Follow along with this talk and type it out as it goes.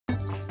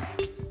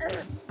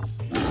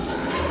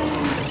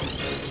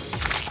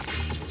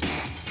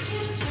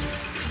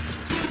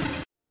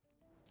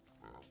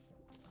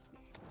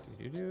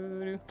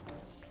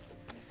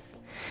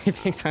He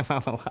thanks my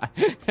mom a lot.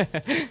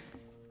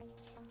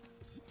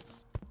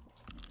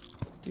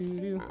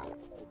 Doo-doo.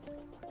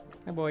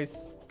 Hi, boys.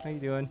 How you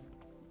doing?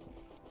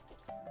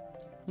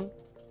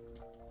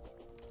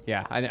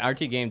 Yeah,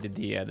 RT Game did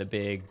the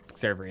big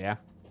server, yeah?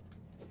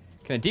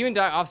 Can a demon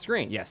die off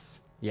screen? Yes.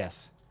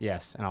 Yes.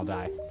 Yes, and I'll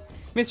die.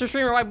 Mr.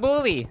 Streamer, why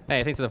bully?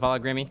 Hey, thanks for the follow,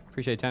 Grimmy.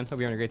 Appreciate it, 10. Hope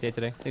you're having a great day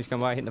today. Thanks for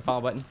coming by, hitting the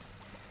follow button.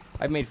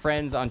 I've made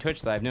friends on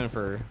Twitch that I've known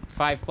for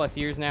 5+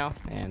 years now,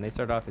 and they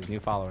started off as new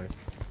followers.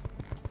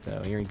 So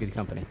you're in good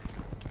company.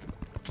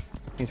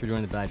 Thanks for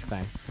joining the badge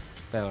clan.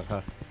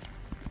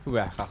 Ooh,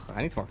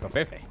 I need some more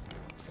coffee.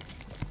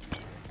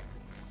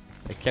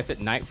 They kept it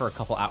night for a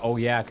couple hours. Oh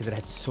yeah, because it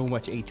had so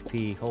much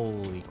HP.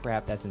 Holy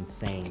crap, that's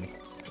insane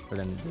for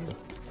them to do.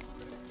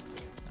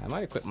 I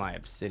might equip my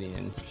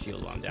obsidian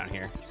shield while I'm down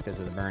here, just because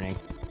of the burning.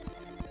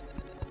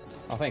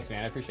 Oh, thanks,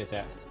 man. I appreciate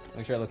that.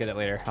 Make sure I look at it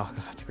later. I'll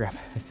have to grab an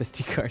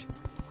SSD card.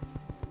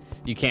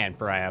 You can,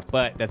 Pariah,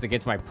 but that's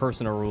against my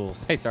personal rules.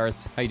 Hey,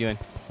 Stars. How you doing?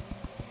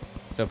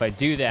 So if I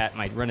do that,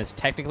 my run is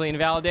technically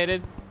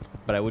invalidated,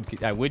 but I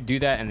would do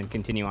that and then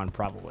continue on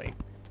probably.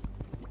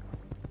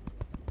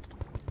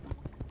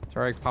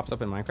 Terraria pops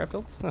up in Minecraft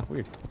builds? Oh,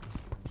 weird.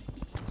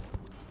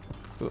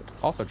 Ooh,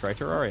 also try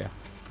Terraria.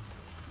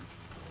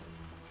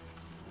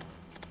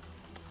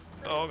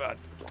 Oh god.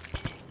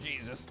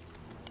 Jesus.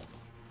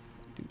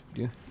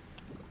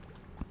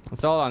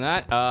 Install on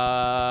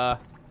that?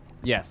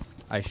 Yes,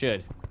 I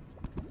should.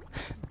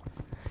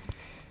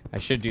 I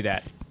should do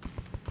that.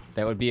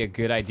 That would be a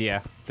good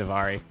idea,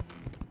 Davari.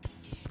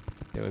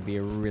 That would be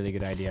a really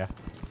good idea.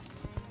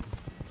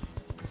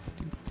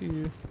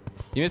 You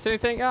miss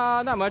anything?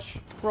 Not much.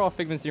 We're all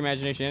figments of your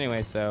imagination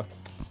anyway, so.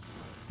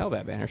 Hell,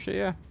 that banner shit,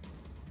 yeah.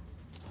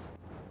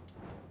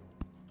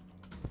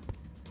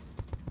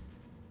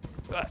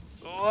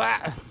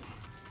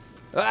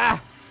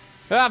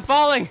 I'm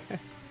falling!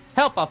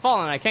 Help, I'm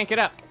falling, I can't get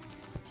up.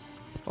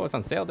 Oh, it's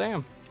on sale,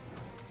 damn.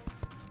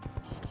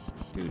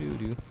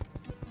 Doo-doo-doo.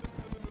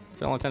 It's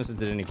been a long time since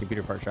I did any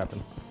computer part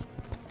shopping.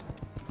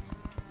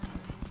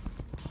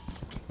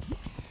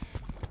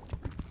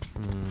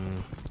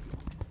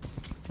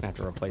 I have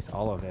to replace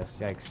all of this,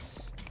 yikes.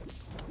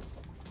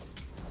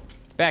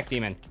 Back,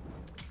 demon.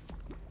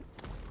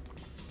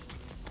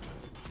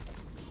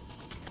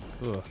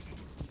 Ugh.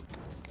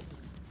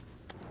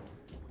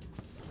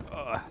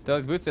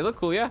 Doug's boots, they look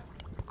cool, yeah?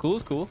 Cool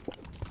is cool.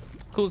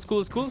 Cool is cool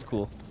is cool is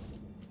cool.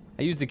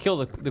 I used to kill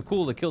the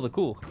cool to kill the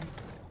cool.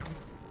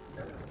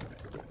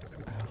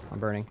 I'm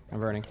burning. I'm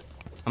burning.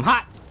 I'm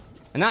hot!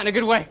 And not in a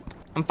good way.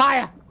 I'm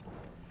fire!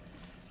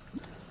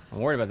 I'm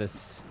worried about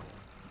this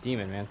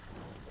demon, man.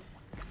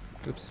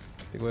 Oops.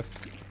 Big whiff.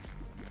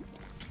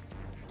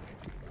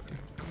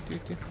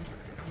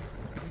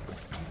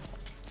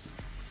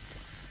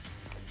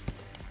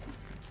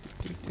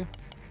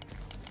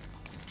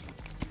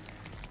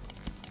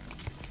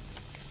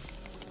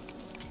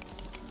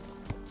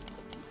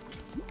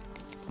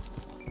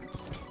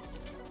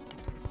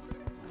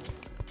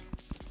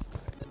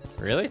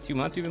 Really? 2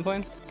 months you've been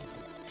playing?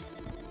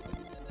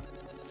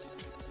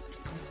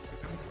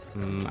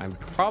 I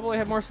probably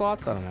have more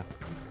slots. I don't know.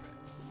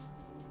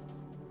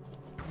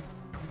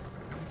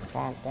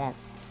 Bonk, bonk.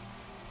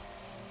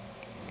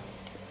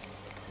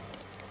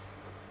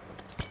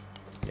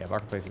 Yeah,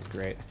 Marketplace is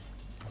great.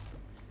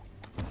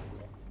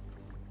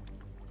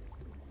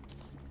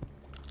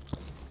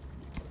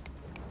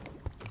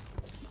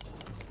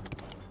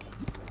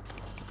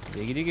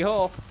 Diggy diggy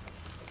hole.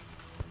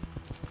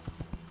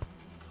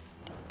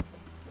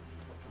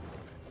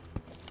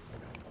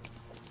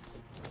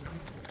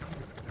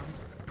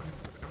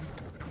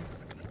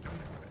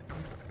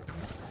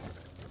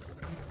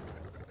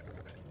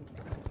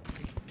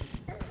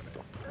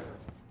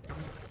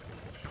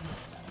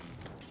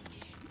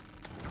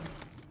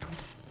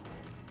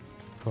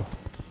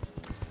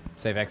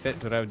 Save exit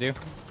is what I would do.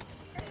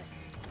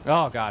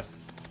 Oh god.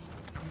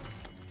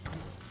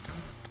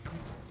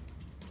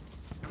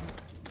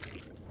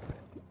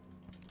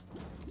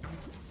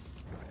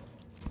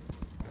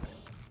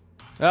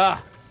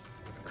 Ah!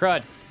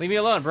 Crud. Leave me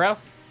alone, bro.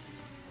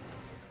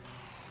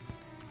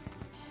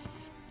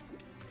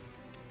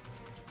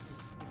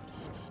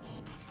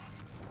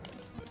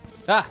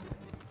 Ah!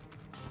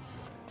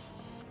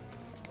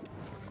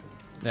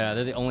 Yeah,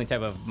 they're the only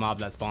type of mob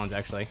that spawns,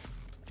 actually.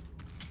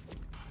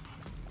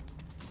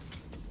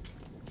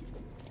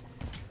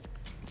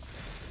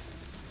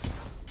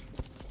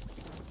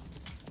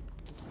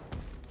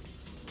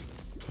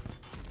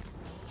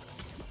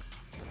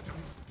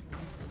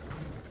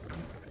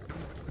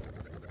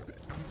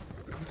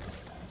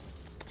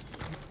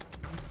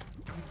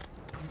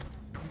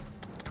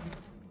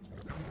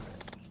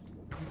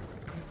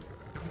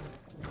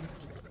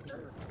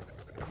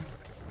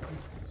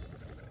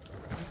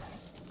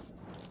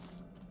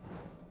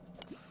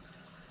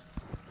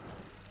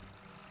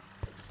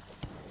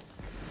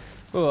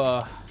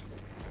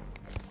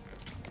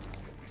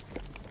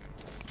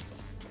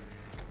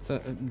 So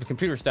the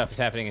computer stuff is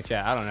happening in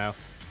chat. I don't know.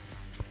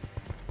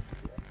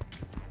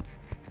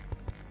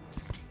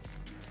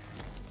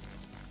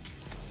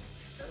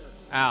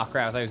 Ow,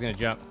 crap, I thought he was gonna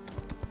jump.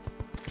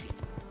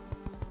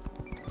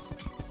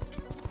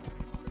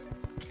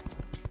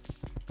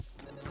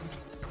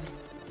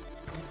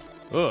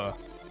 Ugh.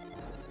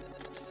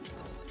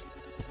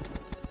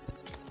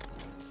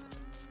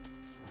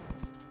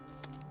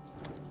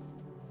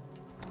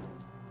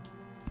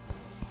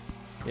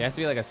 It has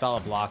to be like a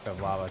solid block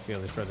of lava to be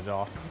able to destroy the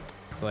doll.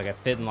 So like a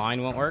thin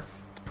line won't work.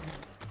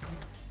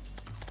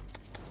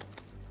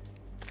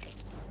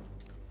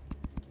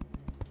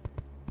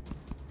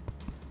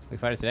 We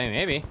fight it today?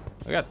 Maybe.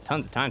 We got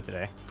tons of time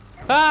today.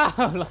 Ah!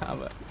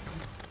 Lava.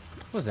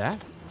 What was that?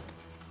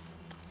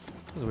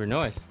 That was a weird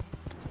noise.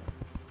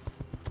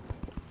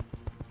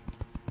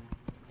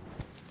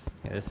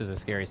 Yeah, this is a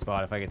scary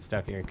spot. If I get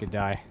stuck here, it could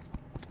die.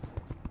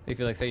 Hey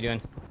Felix, how you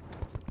doing?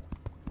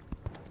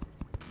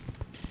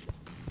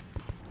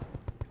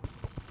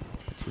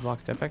 Block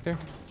step back there.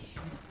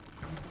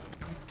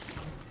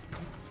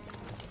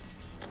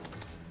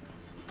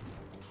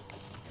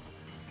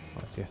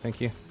 Oh, yeah, thank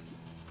you.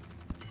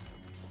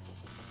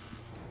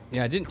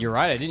 Yeah, I didn't. You're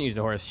right. I didn't use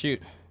the horse. Shoot.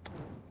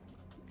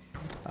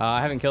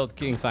 I haven't killed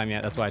King Slime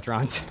yet. That's why I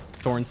Trons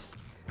thorns.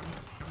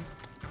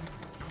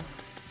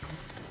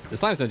 The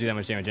slimes don't do that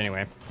much damage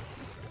anyway.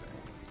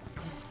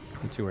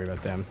 I'm too worried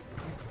about them.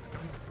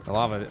 The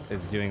lava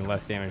is doing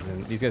less damage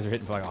than these guys are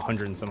hitting for like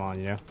 100 and some on.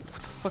 You know.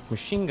 Fuck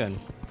machine gun.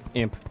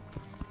 Imp.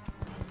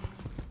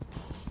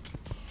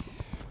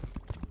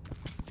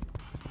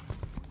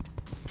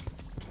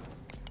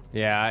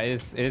 Yeah,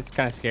 it is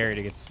kind of scary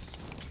to get.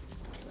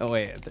 Oh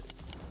wait,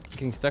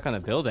 getting stuck on the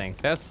building.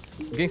 That's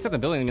getting stuck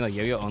on the building. I mean like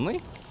yo-yo only.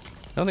 I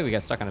don't think we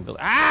got stuck on a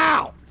building. Ow!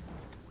 I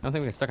don't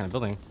think we got stuck on a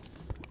building.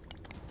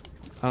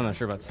 I'm not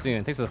sure about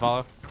soon. Thanks for the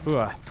follow.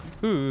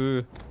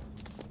 Ooh.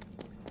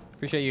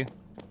 Appreciate you.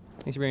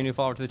 Thanks for bringing a new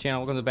follower to the channel.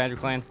 Welcome to the Badger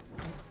Clan.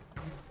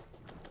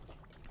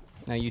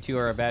 Now you two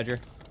are a badger.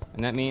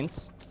 And that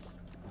means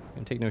you're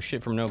gonna take no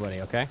shit from nobody,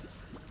 okay?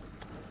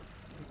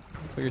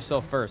 Put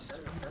yourself first.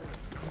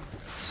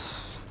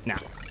 Nah.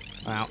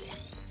 I'm out.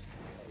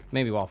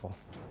 Maybe Waffle.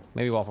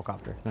 Maybe Waffle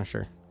Copter. Not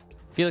sure.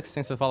 Felix,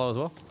 thanks for the follow as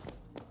well.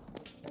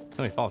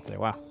 So many follows today.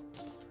 Wow.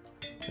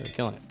 They're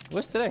killing it.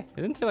 What's today?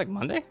 Isn't today like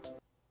Monday?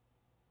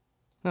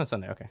 No, it's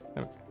Sunday. Okay.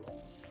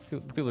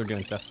 People are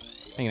doing stuff.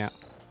 Hanging out.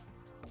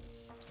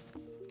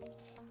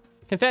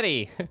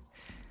 Confetti!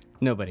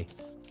 Nobody.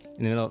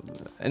 In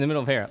the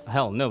middle of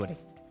hell, nobody.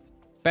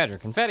 Badger,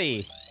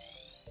 confetti.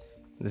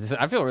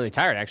 I feel really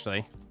tired,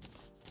 actually.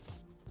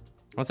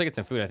 Once I get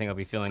some food, I think I'll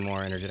be feeling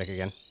more energetic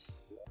again.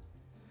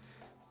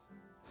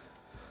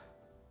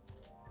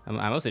 I'm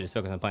mostly just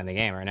focused on playing the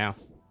game right now,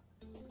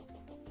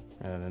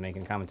 rather than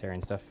making commentary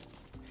and stuff.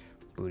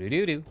 Boo doo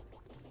doo doo.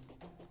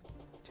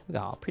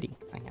 Oh, pretty.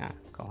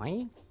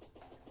 Kawaii.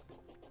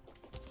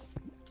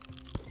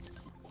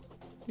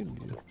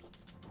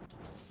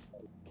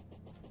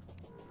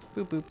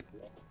 Boop boop.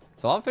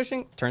 So lava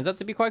fishing turns out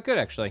to be quite good,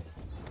 actually.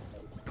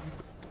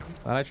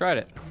 Glad I tried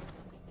it.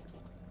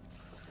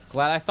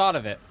 Glad I thought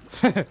of it.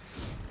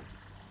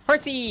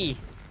 Horsey!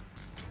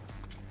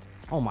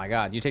 Oh my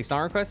god, you take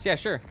song requests? Yeah,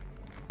 sure.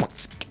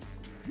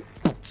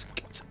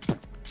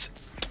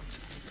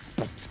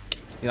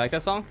 You like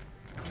that song?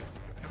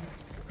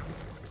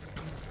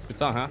 Good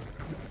song, huh?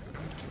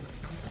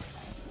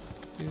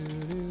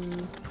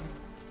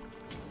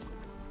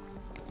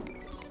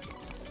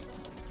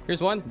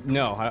 Here's one.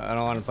 No, I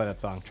don't want to play that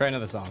song. Try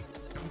another song.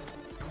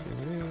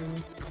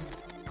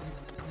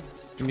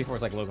 Before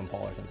it's like Logan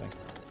Paul or something.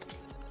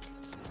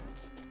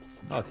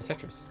 Oh, it's a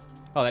Tetris.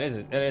 Oh, that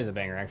is a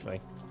banger,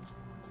 actually.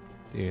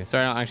 Dude,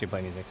 sorry, I don't actually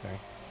play music. Sorry.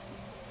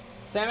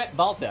 Samet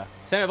Balta.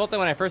 Samet Balta.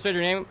 When I first read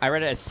your name, I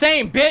read it as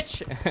 "same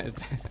bitch."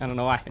 I don't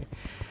know why.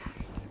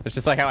 It's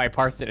just like how I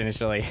parsed it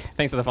initially.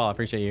 Thanks for the follow.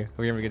 Appreciate you. Hope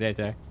you're having a good day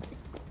today.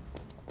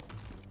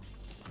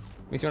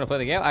 Makes you want to play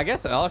the game? I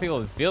guess a lot of people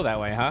would feel that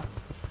way, huh?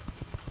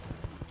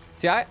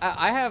 See,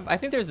 I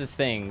think there's this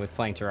thing with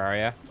playing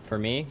Terraria for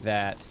me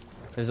that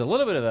there's a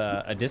little bit of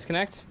a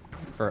disconnect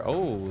for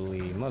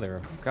holy mother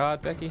of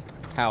God, Becky,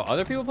 how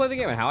other people play the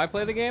game and how I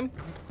play the game,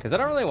 because I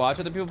don't really watch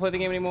other people play the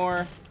game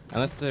anymore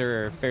unless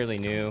they're fairly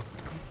new.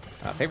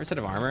 Favorite set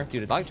of armor,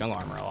 dude. I like jungle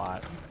armor a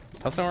lot.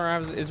 Custom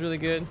armor is really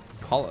good.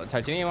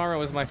 Titanium armor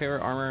was my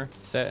favorite armor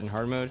set in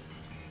hard mode.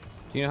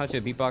 Do you know how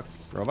to beatbox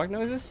robot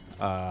noises?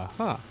 I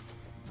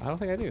don't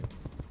think I do.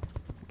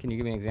 Can you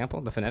give me an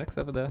example? The phonetics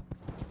of the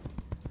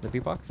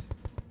beatbox?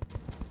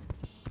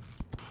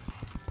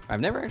 I've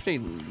never actually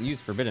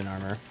used forbidden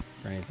armor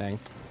or anything.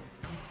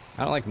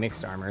 I don't like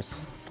mixed armors.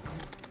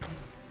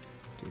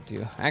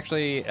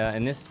 Actually,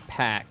 in this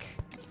pack,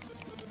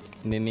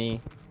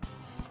 Mimi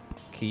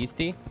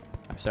Kiti.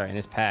 I'm sorry, in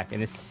this pack, in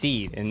this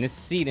seed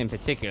in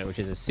particular, which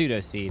is a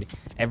pseudo seed,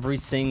 every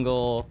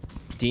single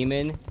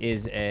demon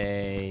is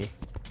a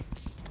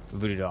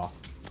voodoo doll.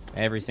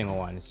 Every single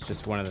one. It's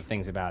just one of the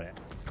things about it.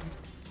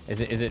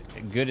 Is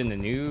it good in the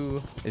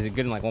new? Is it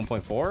good in like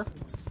 1.4?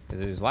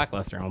 Because it was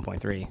lackluster in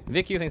 1.3.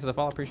 Vic, thanks for the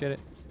follow. Appreciate it.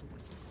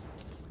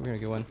 We're gonna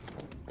get one.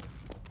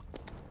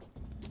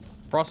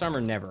 Frost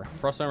armor, never.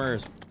 Frost armor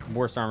is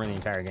worst armor in the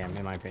entire game,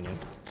 in my opinion.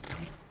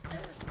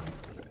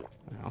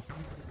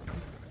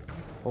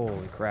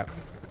 Holy crap.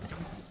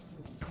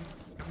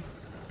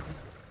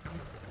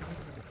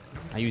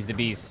 I used the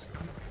bees.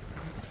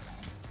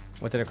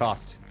 What did it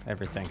cost?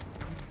 Everything.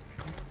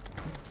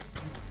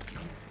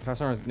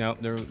 Frost armor, no,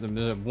 there's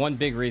one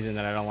big reason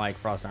that I don't like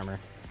frost armor.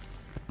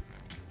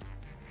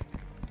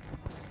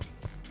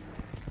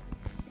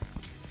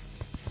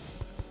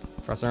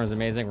 Frost armor is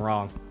amazing.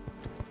 Wrong.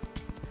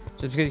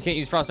 Just because you can't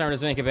use frost armor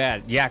doesn't make it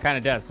bad. Yeah, it kind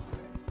of does.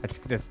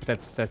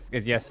 That's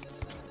yes,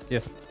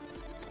 yes.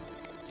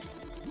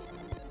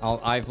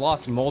 I've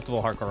lost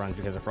multiple hardcore runs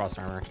because of frost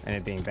armor and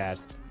it being bad.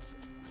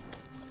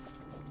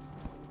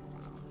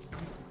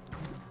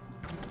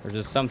 There's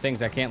just some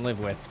things I can't live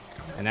with,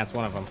 and that's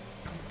one of them.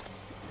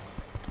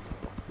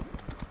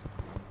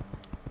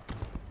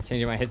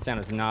 Changing my hit sound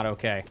is not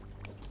okay.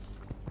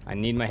 I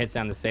need my hit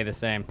sound to stay the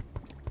same.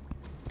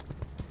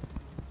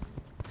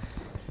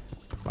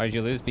 Why did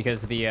you lose?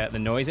 Because the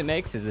noise it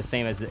makes is the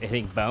same as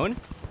hitting bone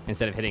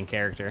instead of hitting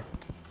character.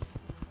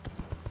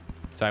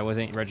 So I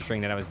wasn't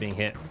registering that I was being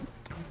hit.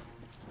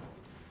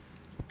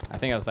 I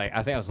think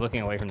I was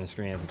looking away from the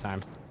screen at the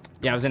time.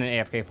 Yeah, I was in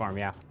an AFK farm,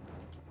 yeah.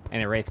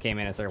 And a wraith came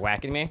in and started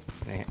whacking me.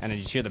 And I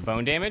just hear the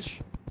bone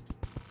damage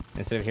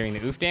instead of hearing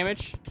the oof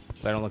damage.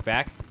 So I don't look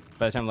back.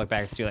 By the time I look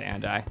back, it's too late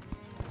and I die.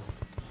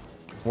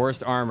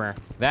 Worst armor.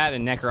 That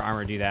and Necro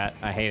armor do that.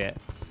 I hate it.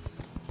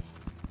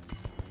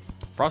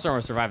 Frost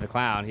armor survived the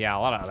clown. Yeah, a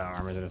lot of other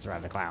armors that have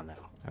survived the clown, though.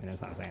 I mean,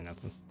 that's not saying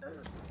nothing.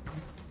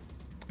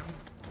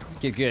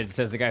 Get good,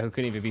 says the guy who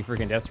couldn't even be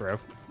freaking Death Row.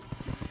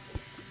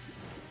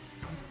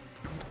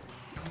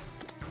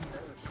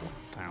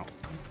 Ow.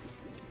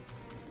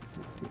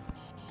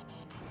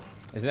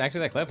 Is it actually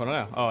that clip? I don't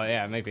know. Oh,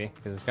 yeah, it might be,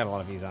 because it's got a lot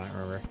of views on it,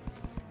 remember.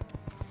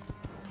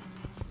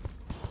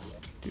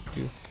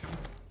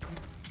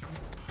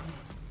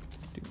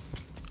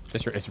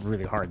 It's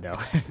really hard, though.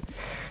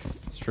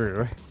 It's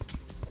true.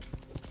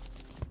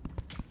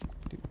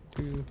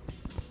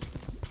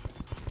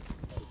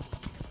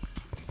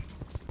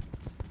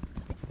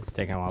 It's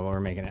taking a while, but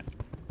we're making it.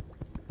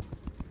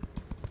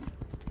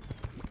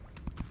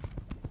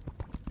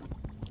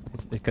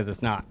 It's because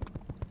it's not.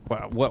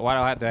 Why do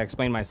I have to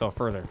explain myself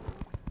further?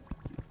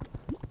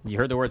 You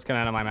heard the words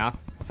coming out of my mouth?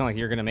 It's not like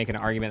you're going to make an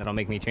argument that'll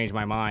make me change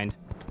my mind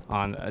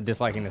on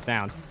disliking the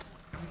sound.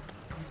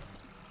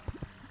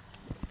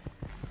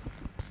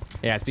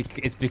 Yeah,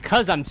 it's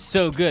because I'm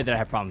so good that I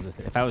have problems with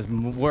it. If I was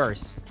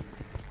worse,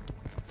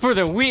 for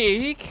the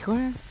week,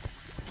 what?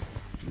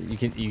 You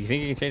think you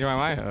can change my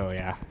mind? Oh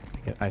yeah,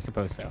 I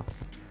suppose so.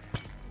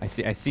 I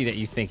see that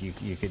you think you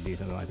could do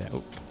something like that.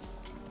 Oh.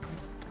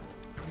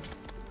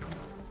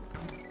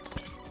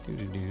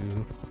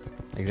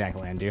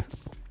 Exactly, undo.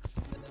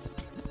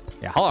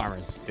 Yeah, hollow armor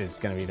is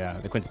gonna be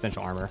the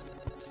quintessential armor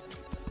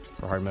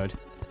for hard mode.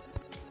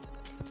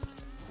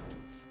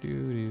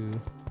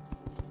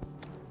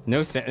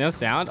 No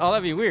sound? Oh,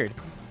 that'd be weird.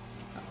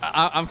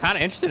 I'm kind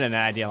of interested in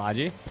that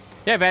ideology.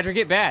 Yeah, Badger,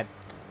 get bad.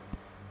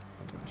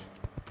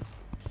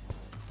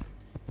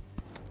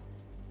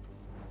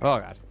 Oh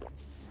god.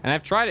 And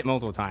I've tried it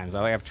multiple times.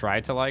 I've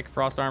tried to like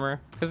frost armor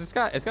because it's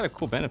got a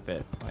cool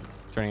benefit, like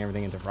turning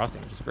everything into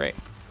frosting, which is great.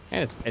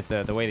 And it's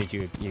the way that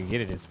you get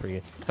it is pretty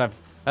good. So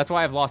that's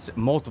why I've lost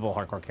multiple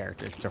hardcore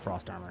characters to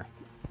frost armor,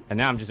 and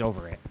now I'm just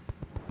over it.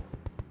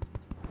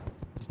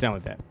 Just done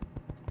with that.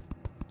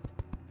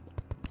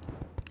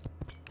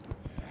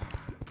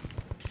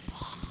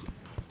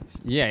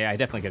 Yeah, I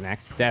definitely could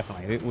max.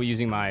 Definitely. We're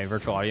using my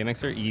virtual audio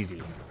mixer.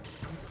 Easy.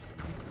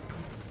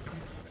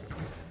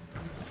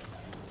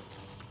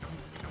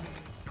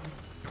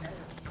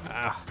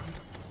 Ah.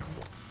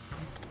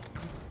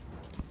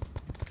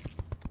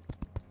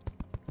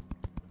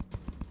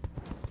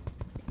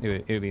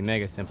 It would be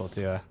mega simple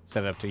to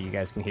set it up to you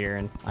guys can hear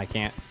and I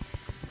can't.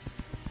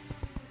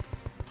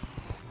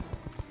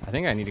 I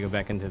think I need to go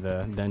back into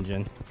the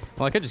dungeon.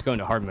 Well, I could just go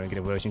into hard mode and get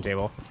a wishing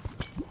table.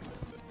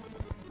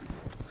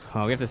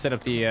 Oh, we have to set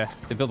up the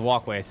build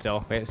walkway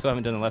still. We still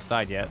haven't done the left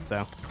side yet,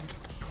 so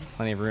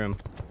plenty of room.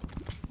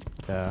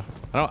 I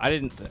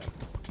didn't.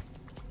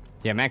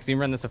 Yeah, max zoom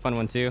run. That's a fun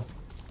one too.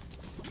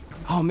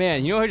 Oh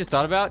man, you know what I just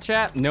thought about,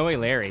 chat? No Way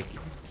Larry.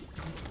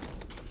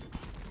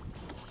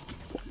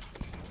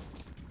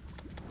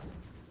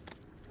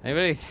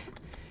 Anybody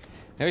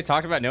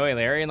talked about No Way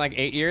Larry in like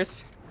 8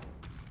 years?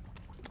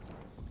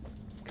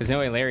 Because No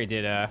Way Larry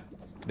did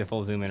the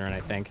full zoom in run,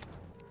 I think.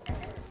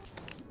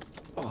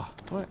 Oh,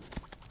 what?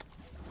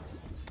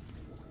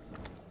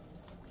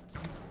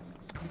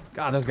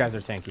 God, those guys are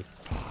tanky.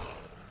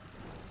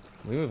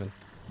 We moving.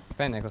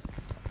 Fan necklace.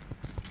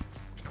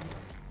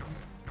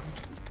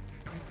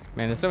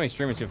 Man, there's so many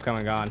streamers who have come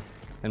and gone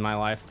in my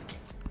life.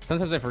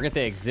 Sometimes I forget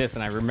they exist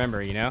and I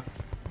remember, you know?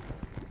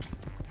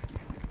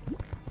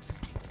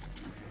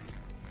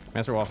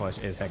 Master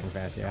Wallflesh is heckin'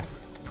 fast, yeah.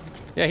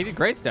 Yeah, he did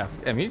great stuff.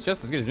 I mean, he's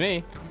just as good as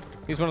me.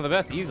 He's one of the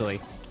best, easily.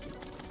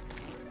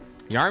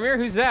 Yarmir?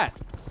 Who's that?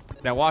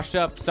 That washed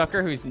up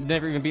sucker who's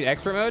never even beat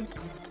expert mode?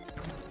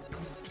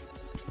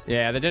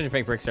 Yeah, the dungeon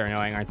fake bricks are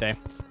annoying, aren't they?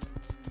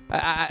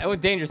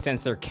 With Danger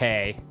Sense, they're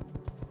K.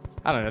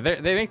 I don't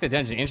know. They make the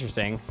dungeon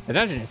interesting. The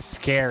dungeon is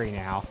scary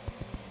now.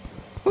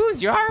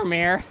 Who's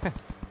Yarmir?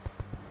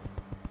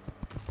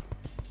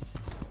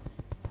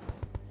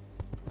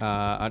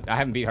 I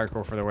haven't beat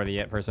hardcore for the worthy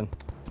yet, person.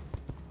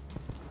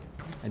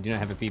 I do not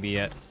have a PB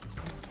yet.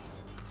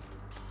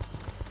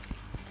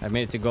 I've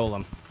made it to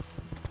Golem.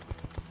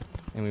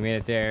 And we made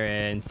it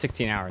there in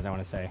 16 hours, I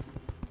want to say.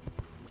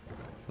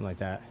 Something like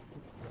that.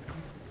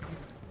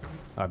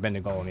 Oh, I've been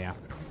to Golem, yeah.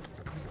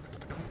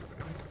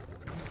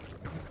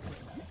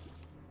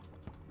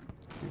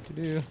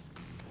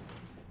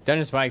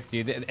 Dungeon spikes,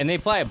 dude. And they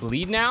apply a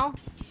bleed now,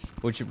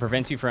 which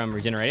prevents you from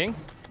regenerating.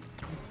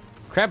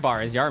 Crab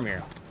bar is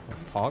Yarmir.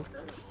 Hog?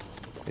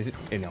 Is it?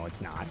 No,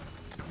 it's not.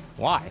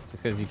 Why?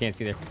 Just because you can't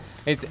see there.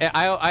 It's.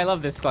 I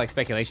love this like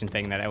speculation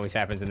thing that always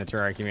happens in the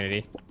Terraria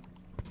community.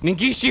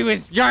 Ningishu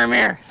is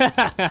Yarmir.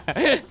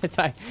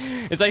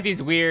 it's like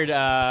these weird.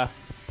 Yeah,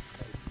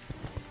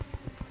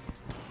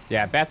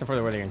 bats and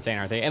further where they're insane,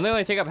 aren't they? And they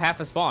only take up half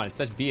a spawn. It's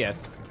such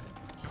BS.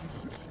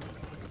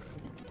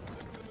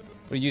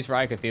 What do you use for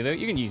Eye Cthulhu?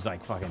 You can use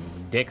like fucking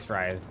dicks for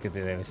Eye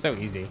Cthulhu. It's so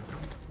easy.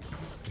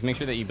 Just make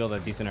sure that you build a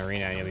decent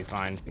arena and you'll be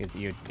fine. It's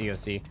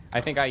DOC.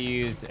 I think I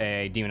used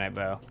a Demonite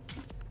bow.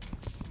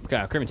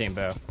 Crimantane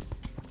bow.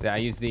 Yeah, I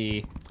used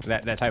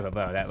that type of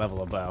bow, that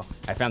level of bow.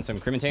 I found some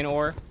Crimantane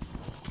ore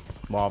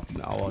while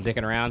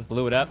dicking around,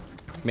 blew it up,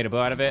 made a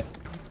bow out of it,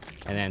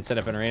 and then set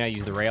up an arena,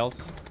 used the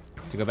rails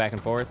to go back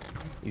and forth.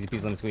 Easy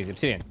peasy lemon squeeze.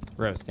 Obsidian.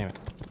 Rose, damn it.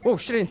 Oh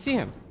shit, I didn't see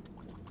him.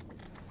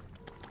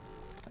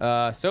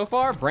 So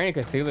far, Brain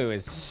of Cthulhu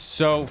is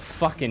so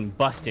fucking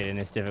busted in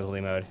this difficulty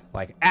mode.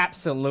 Like,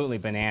 absolutely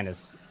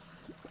bananas.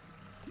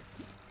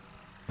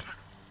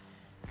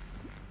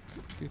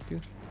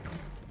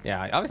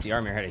 Yeah, obviously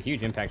Yarmir had a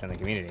huge impact on the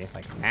community.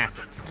 Like,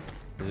 massive.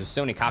 There's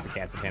so many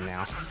copycats of him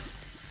now.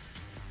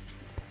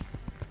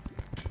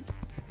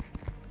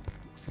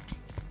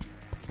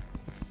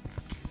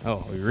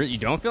 Oh, you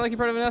don't feel like you're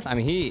part of enough? I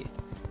mean,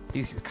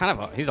 he's kind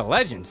of he's a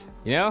legend,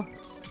 you know?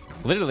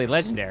 Literally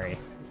legendary.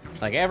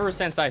 Like, ever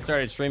since I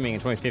started streaming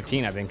in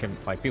 2015, I've been,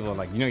 like, people are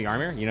like, you know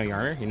Yarmir? You know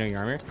Yarmir? You know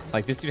Yarmir?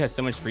 Like, this dude has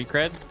so much street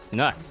cred. It's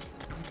nuts.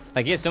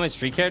 Like, he has so much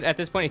street cred at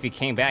this point, if he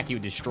came back, he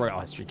would destroy all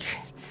his street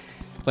cred.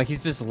 Like,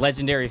 he's this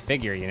legendary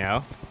figure, you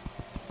know?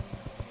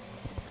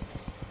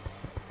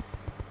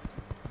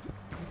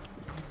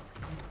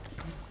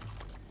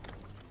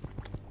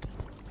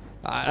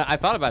 I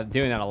thought about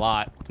doing that a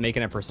lot,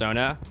 making a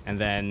persona, and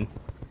then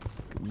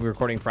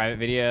recording private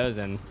videos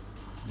and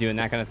doing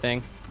that kind of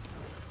thing.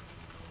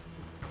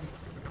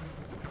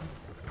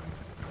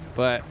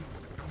 But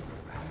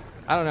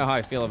I don't know how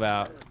I feel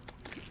about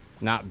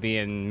not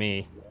being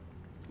me.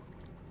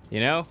 You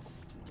know?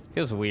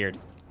 Feels weird.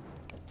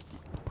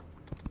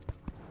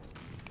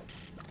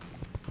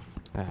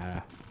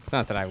 It's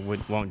not that I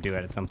won't do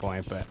it at some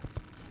point, but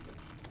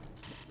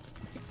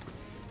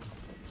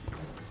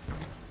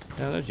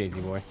no, Jay-Z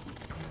boy.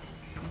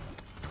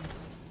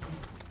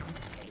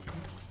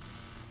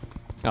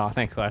 Oh,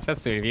 thanks, Clef.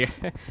 That's sweet of you.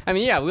 I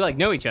mean, yeah, we like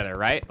know each other,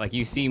 right? Like,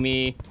 you see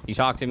me, you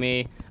talk to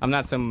me. I'm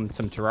not some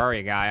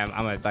Terraria guy.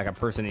 I'm like a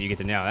person that you get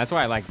to know. That's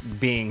why I like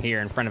being here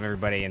in front of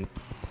everybody and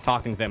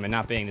talking to them and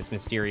not being this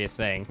mysterious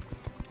thing.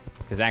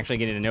 Because actually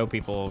getting to know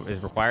people is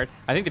required.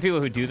 I think the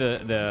people who do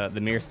the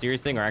mere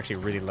serious thing are actually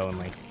really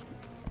lonely.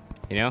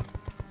 You know?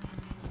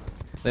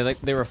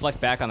 They reflect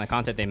back on the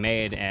content they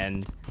made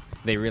and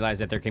they realize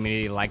that their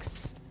community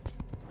likes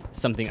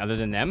something other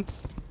than them.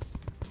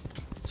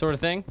 Sort of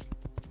thing.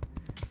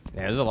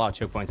 Yeah, there's a lot of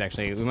choke points,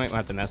 actually. We might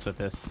have to mess with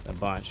this a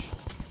bunch.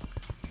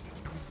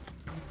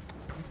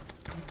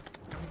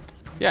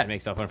 Yeah, it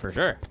makes it fun for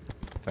sure.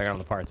 If I got all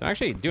the parts. I'm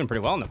actually doing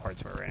pretty well in the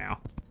parts for it right now.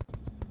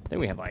 I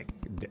think we have, like,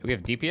 we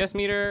have DPS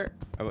meter.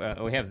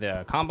 We have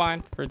the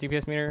combine for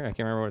DPS meter. I can't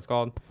remember what it's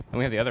called. And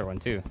we have the other one,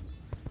 too.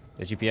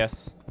 The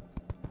GPS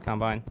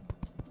combine.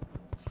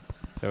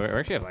 So we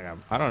actually have, like,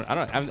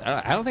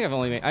 I don't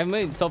think I've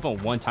made cell phone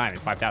one time in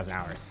 5,000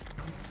 hours.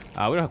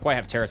 We don't quite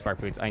have Terra Spark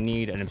boots. I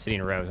need an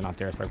Obsidian Rose and not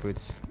Terra Spark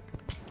boots.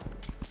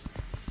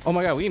 Oh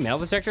my god, we need metal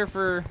detector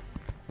for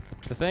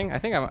the thing? I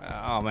think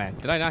oh man,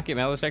 did I not get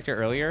metal detector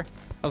earlier?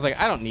 I was like,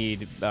 I don't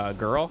need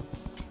girl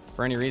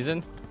for any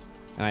reason.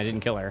 And I didn't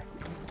kill her.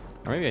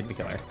 Or maybe I did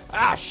kill her.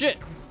 Ah, shit!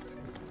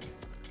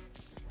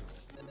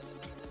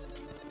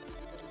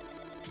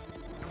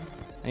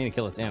 I need to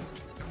kill this imp.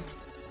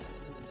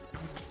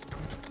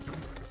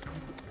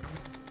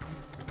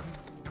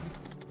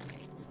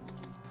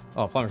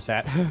 Oh, plumber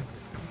sat.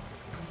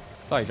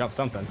 Thought he dropped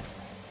something.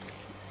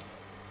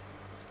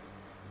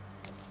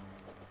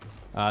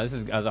 This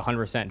is a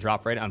 100%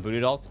 drop rate on voodoo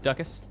dolls,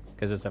 Duckus,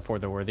 because it's a for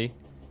the worthy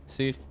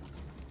seed.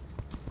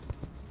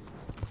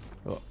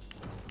 Oh.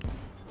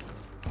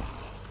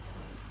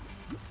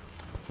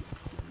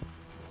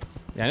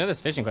 Yeah, I know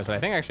this fishing quest, but I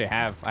think I actually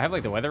have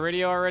like the weather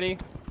radio already.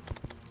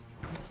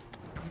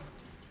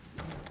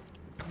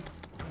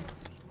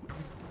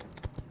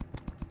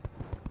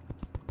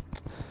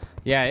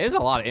 Yeah, it is a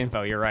lot of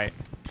info, you're right.